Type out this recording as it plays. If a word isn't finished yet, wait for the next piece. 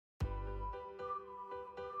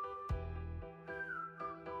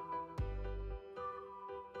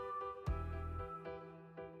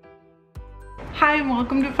Hi and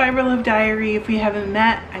welcome to Fiber Love Diary. If we haven't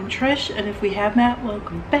met, I'm Trish, and if we have met,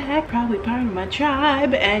 welcome back. Probably part of my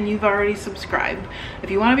tribe and you've already subscribed. If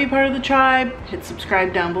you want to be part of the tribe, hit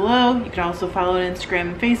subscribe down below. You can also follow on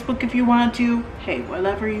Instagram and Facebook if you want to. Hey,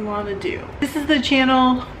 whatever you want to do. This is the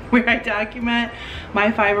channel where I document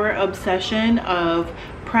my fiber obsession of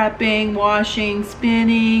prepping, washing,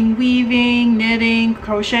 spinning, weaving, knitting,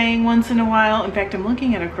 crocheting once in a while. In fact, I'm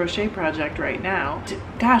looking at a crochet project right now.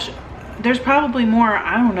 Gosh, there's probably more,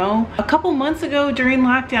 I don't know. A couple months ago during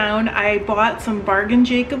lockdown, I bought some bargain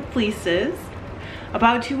Jacob fleeces.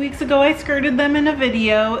 About 2 weeks ago, I skirted them in a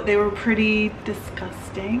video. They were pretty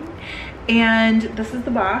disgusting. And this is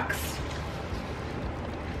the box.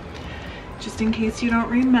 Just in case you don't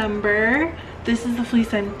remember, this is the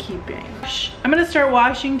fleece I'm keeping. I'm gonna start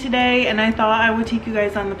washing today, and I thought I would take you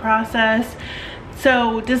guys on the process.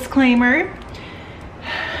 So, disclaimer.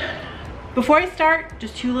 Before I start,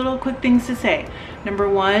 just two little quick things to say. Number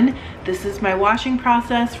one, this is my washing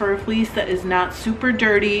process for a fleece that is not super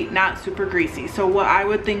dirty, not super greasy. So what I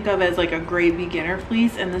would think of as like a gray beginner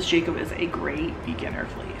fleece, and this Jacob is a gray beginner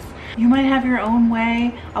fleece. You might have your own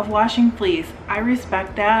way of washing fleece. I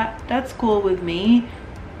respect that. That's cool with me.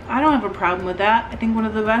 I don't have a problem with that. I think one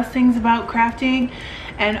of the best things about crafting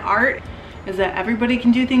and art is that everybody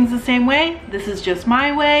can do things the same way. This is just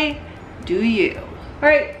my way. Do you? All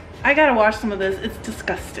right. I gotta wash some of this. It's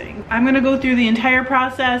disgusting. I'm gonna go through the entire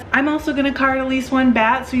process. I'm also gonna card at least one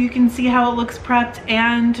bat so you can see how it looks prepped,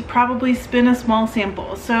 and probably spin a small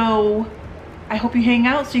sample. So I hope you hang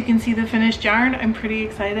out so you can see the finished yarn. I'm pretty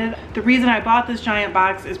excited. The reason I bought this giant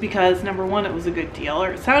box is because number one, it was a good deal,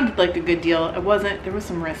 or it sounded like a good deal. It wasn't, there was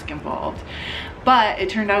some risk involved, but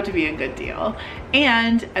it turned out to be a good deal.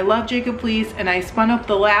 And I love Jacob fleece, and I spun up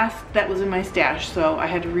the last that was in my stash, so I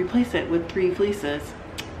had to replace it with 3 fleeces.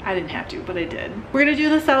 I didn't have to, but I did. We're gonna do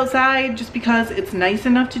this outside just because it's nice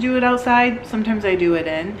enough to do it outside. Sometimes I do it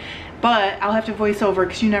in, but I'll have to voice over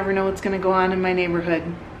because you never know what's gonna go on in my neighborhood.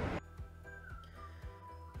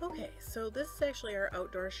 Okay, so this is actually our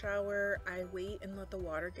outdoor shower. I wait and let the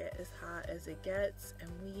water get as hot as it gets, and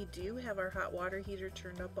we do have our hot water heater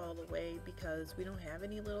turned up all the way because we don't have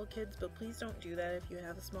any little kids, but please don't do that if you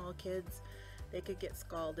have small kids. They could get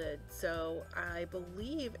scalded. So I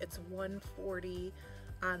believe it's 140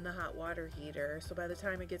 on the hot water heater, so by the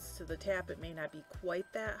time it gets to the tap it may not be quite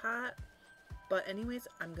that hot, but anyways,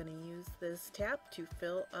 I'm gonna use this tap to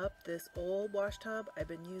fill up this old wash tub I've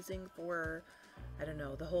been using for, I don't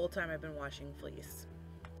know, the whole time I've been washing fleece.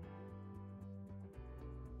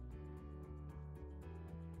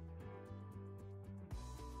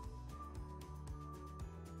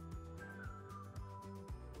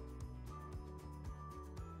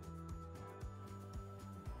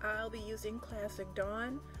 I'll be using Classic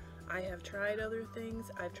Dawn. I have tried other things.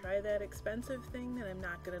 I've tried that expensive thing that I'm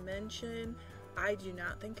not going to mention. I do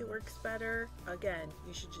not think it works better. Again,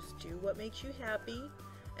 you should just do what makes you happy.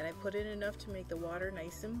 And I put in enough to make the water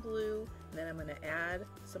nice and blue. And then I'm going to add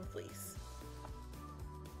some fleece.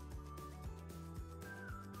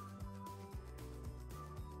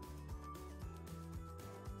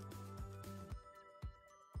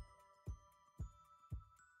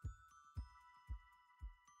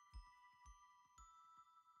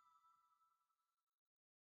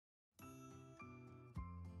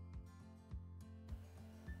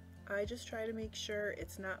 I just try to make sure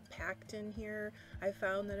it's not packed in here. I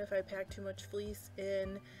found that if I pack too much fleece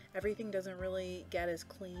in, everything doesn't really get as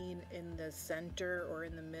clean in the center or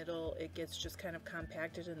in the middle. It gets just kind of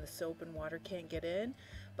compacted and the soap and water can't get in.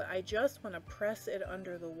 But I just want to press it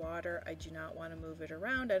under the water. I do not want to move it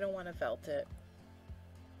around. I don't want to felt it.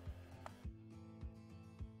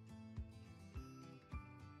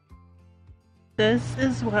 This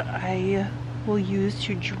is what I will use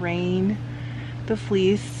to drain the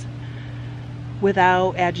fleece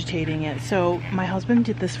without agitating it. So my husband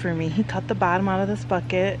did this for me. He cut the bottom out of this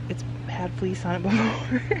bucket. It's had fleece on it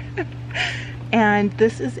before. And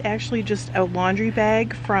this is actually just a laundry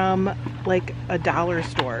bag from like a dollar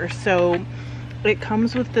store. So it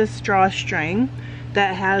comes with this drawstring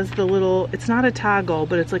that has the little, it's not a toggle,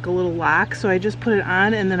 but it's like a little lock. So I just put it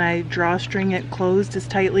on and then I drawstring it closed as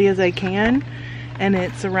tightly as I can. And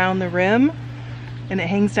it's around the rim and it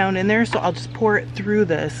hangs down in there. So I'll just pour it through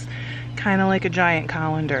this, kind of like a giant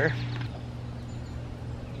colander.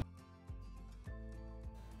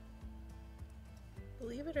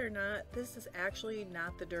 Believe it or not, this is actually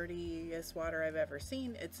not the dirtiest water I've ever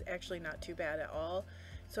seen. It's actually not too bad at all.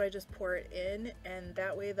 So I just pour it in, and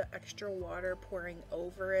that way the extra water pouring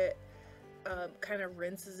over it kind of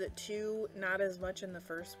rinses it too. Not as much in the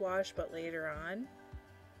first wash, but later on.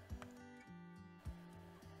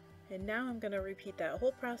 And now I'm going to repeat that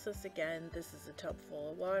whole process again. This is a tub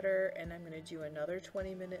full of water, and I'm going to do another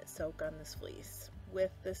 20-minute soak on this fleece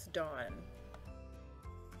with this Dawn.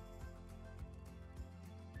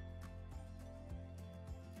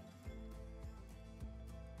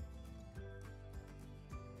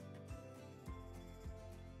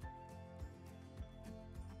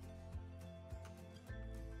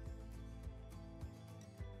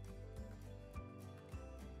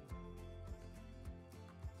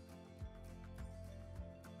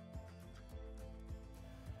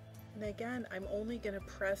 And again, I'm only going to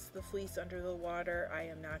press the fleece under the water. I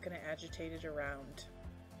am not going to agitate it around.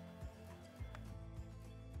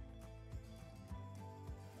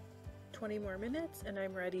 "20 more minutes and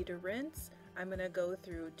I'm ready to rinse. I'm going to go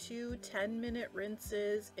through 2 10-minute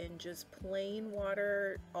rinses in just plain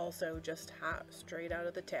water, also just hot, straight out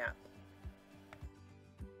of the tap.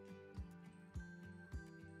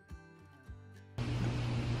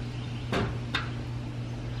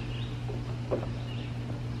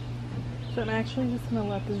 So I'm actually just going to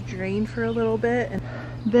let this drain for a little bit, and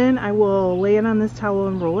then I will lay it on this towel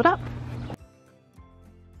and roll it up.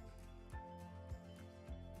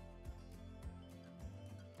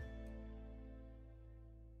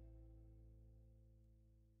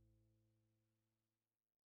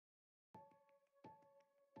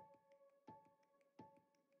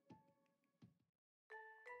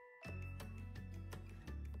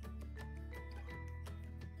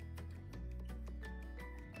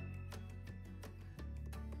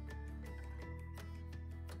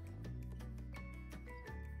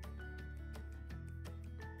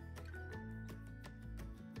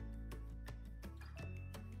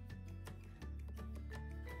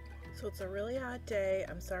 So it's a really hot day.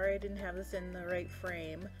 I'm sorry I didn't have this in the right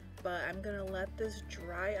frame, but I'm gonna let this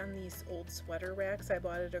dry on these old sweater racks I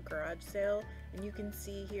bought at a garage sale. And you can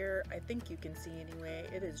see here, I think you can see anyway,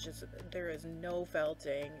 it is just, there is no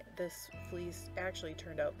felting. This fleece actually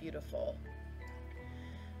turned out beautiful.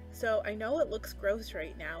 So I know it looks gross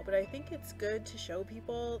right now, but I think it's good to show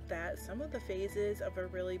people that some of the phases of a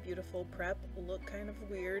really beautiful prep look kind of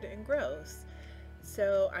weird and gross.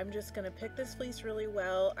 So I'm just going to pick this fleece really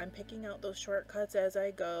well. I'm picking out those shortcuts as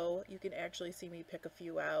I go. You can actually see me pick a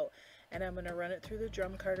few out. And I'm going to run it through the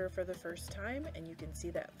drum carder for the first time, and you can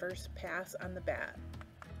see that first pass on the bat.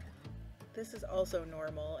 This is also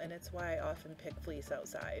normal, and it's why I often pick fleece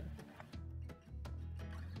outside.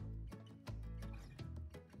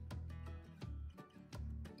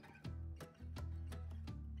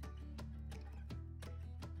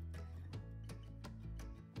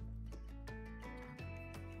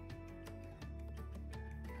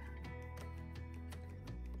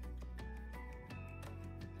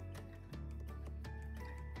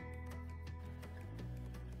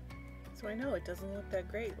 So I know it doesn't look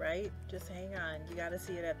that great, right? Just hang on, you gotta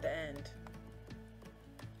see it at the end.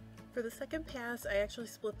 For the second pass, I actually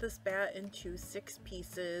split this bat into 6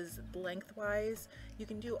 pieces lengthwise. You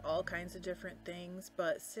can do all kinds of different things,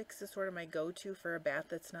 but 6 is sort of my go-to for a bat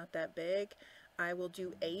that's not that big. I will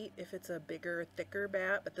do 8 if it's a bigger, thicker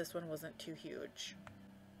bat, but this one wasn't too huge.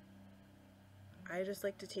 I just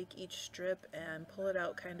like to take each strip and pull it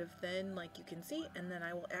out kind of thin like you can see, and then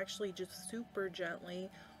I will actually just super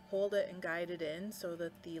gently hold it and guide it in so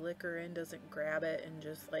that the liquor in doesn't grab it and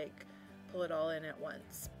just like pull it all in at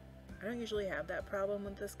once. I don't usually have that problem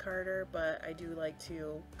with this carder, but I do like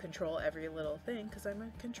to control every little thing because I'm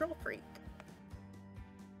a control freak.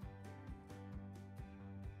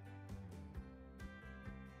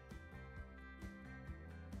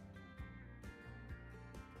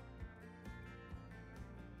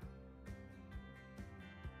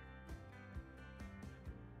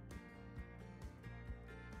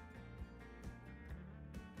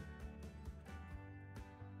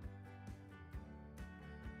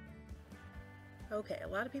 Okay, a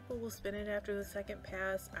lot of people will spin it after the second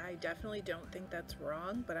pass. I definitely don't think that's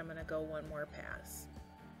wrong, but I'm going to go one more pass.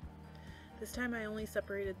 This time I only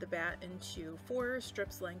separated the bat into 4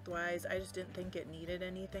 strips lengthwise. I just didn't think it needed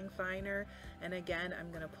anything finer. And again, I'm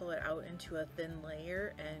going to pull it out into a thin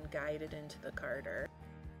layer and guide it into the carder.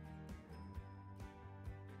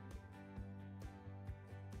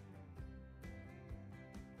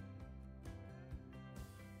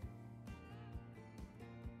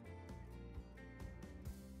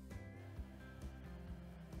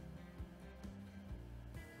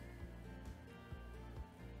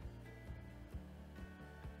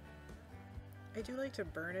 I do like to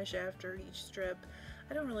burnish after each strip.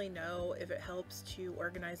 I don't really know if it helps to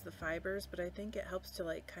organize the fibers, but I think it helps to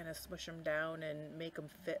like kind of smush them down and make them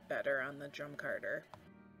fit better on the drum carder.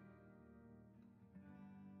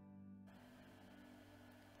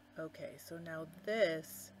 Okay, so now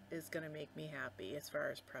this is going to make me happy as far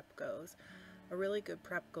as prep goes. A really good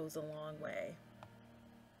prep goes a long way.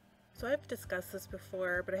 So I've discussed this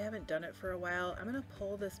before, but I haven't done it for a while. I'm going to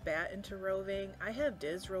pull this bat into roving. I have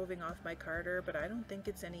Diz roving off my Carter, but I don't think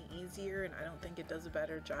it's any easier and I don't think it does a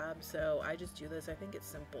better job, so I just do this. I think it's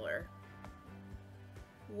simpler.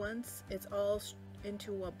 Once it's all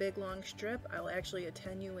into a big long strip, I'll actually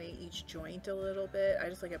attenuate each joint a little bit. I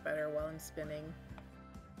just like it better while I'm spinning.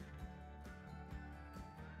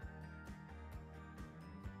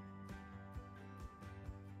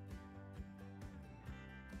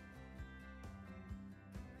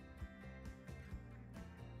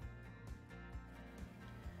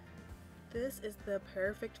 This is the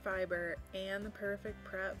perfect fiber and the perfect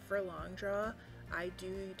prep for Longdraw. I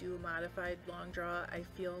do a modified Longdraw. I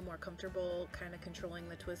feel more comfortable kind of controlling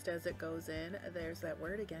the twist as it goes in. There's that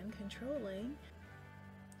word again, controlling.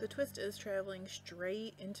 The twist is traveling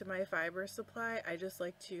straight into my fiber supply. I just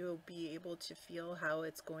like to be able to feel how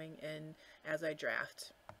it's going in as I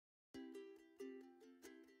draft.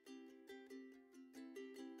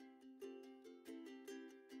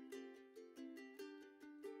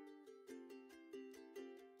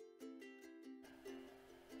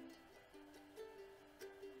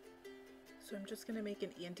 So I'm just going to make an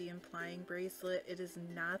anti-implying bracelet. It is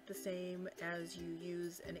not the same as you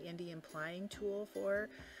use an anti-implying tool for.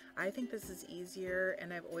 I think this is easier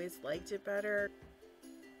and I've always liked it better.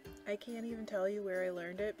 I can't even tell you where I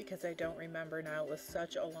learned it because I don't remember now. It was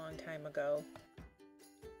such a long time ago.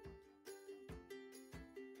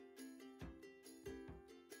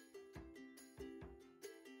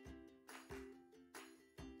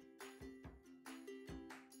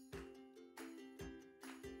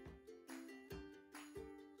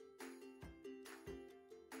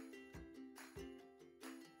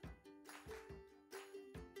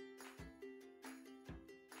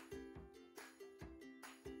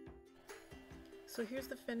 So here's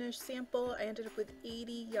the finished sample. I ended up with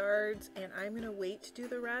 80 yards and I'm gonna wait to do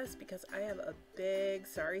the rest because I have a big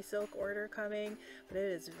sari silk order coming, but it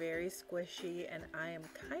is very squishy and I am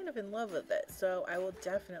kind of in love with it. So I will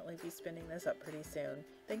definitely be spinning this up pretty soon.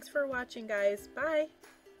 Thanks for watching, guys. Bye.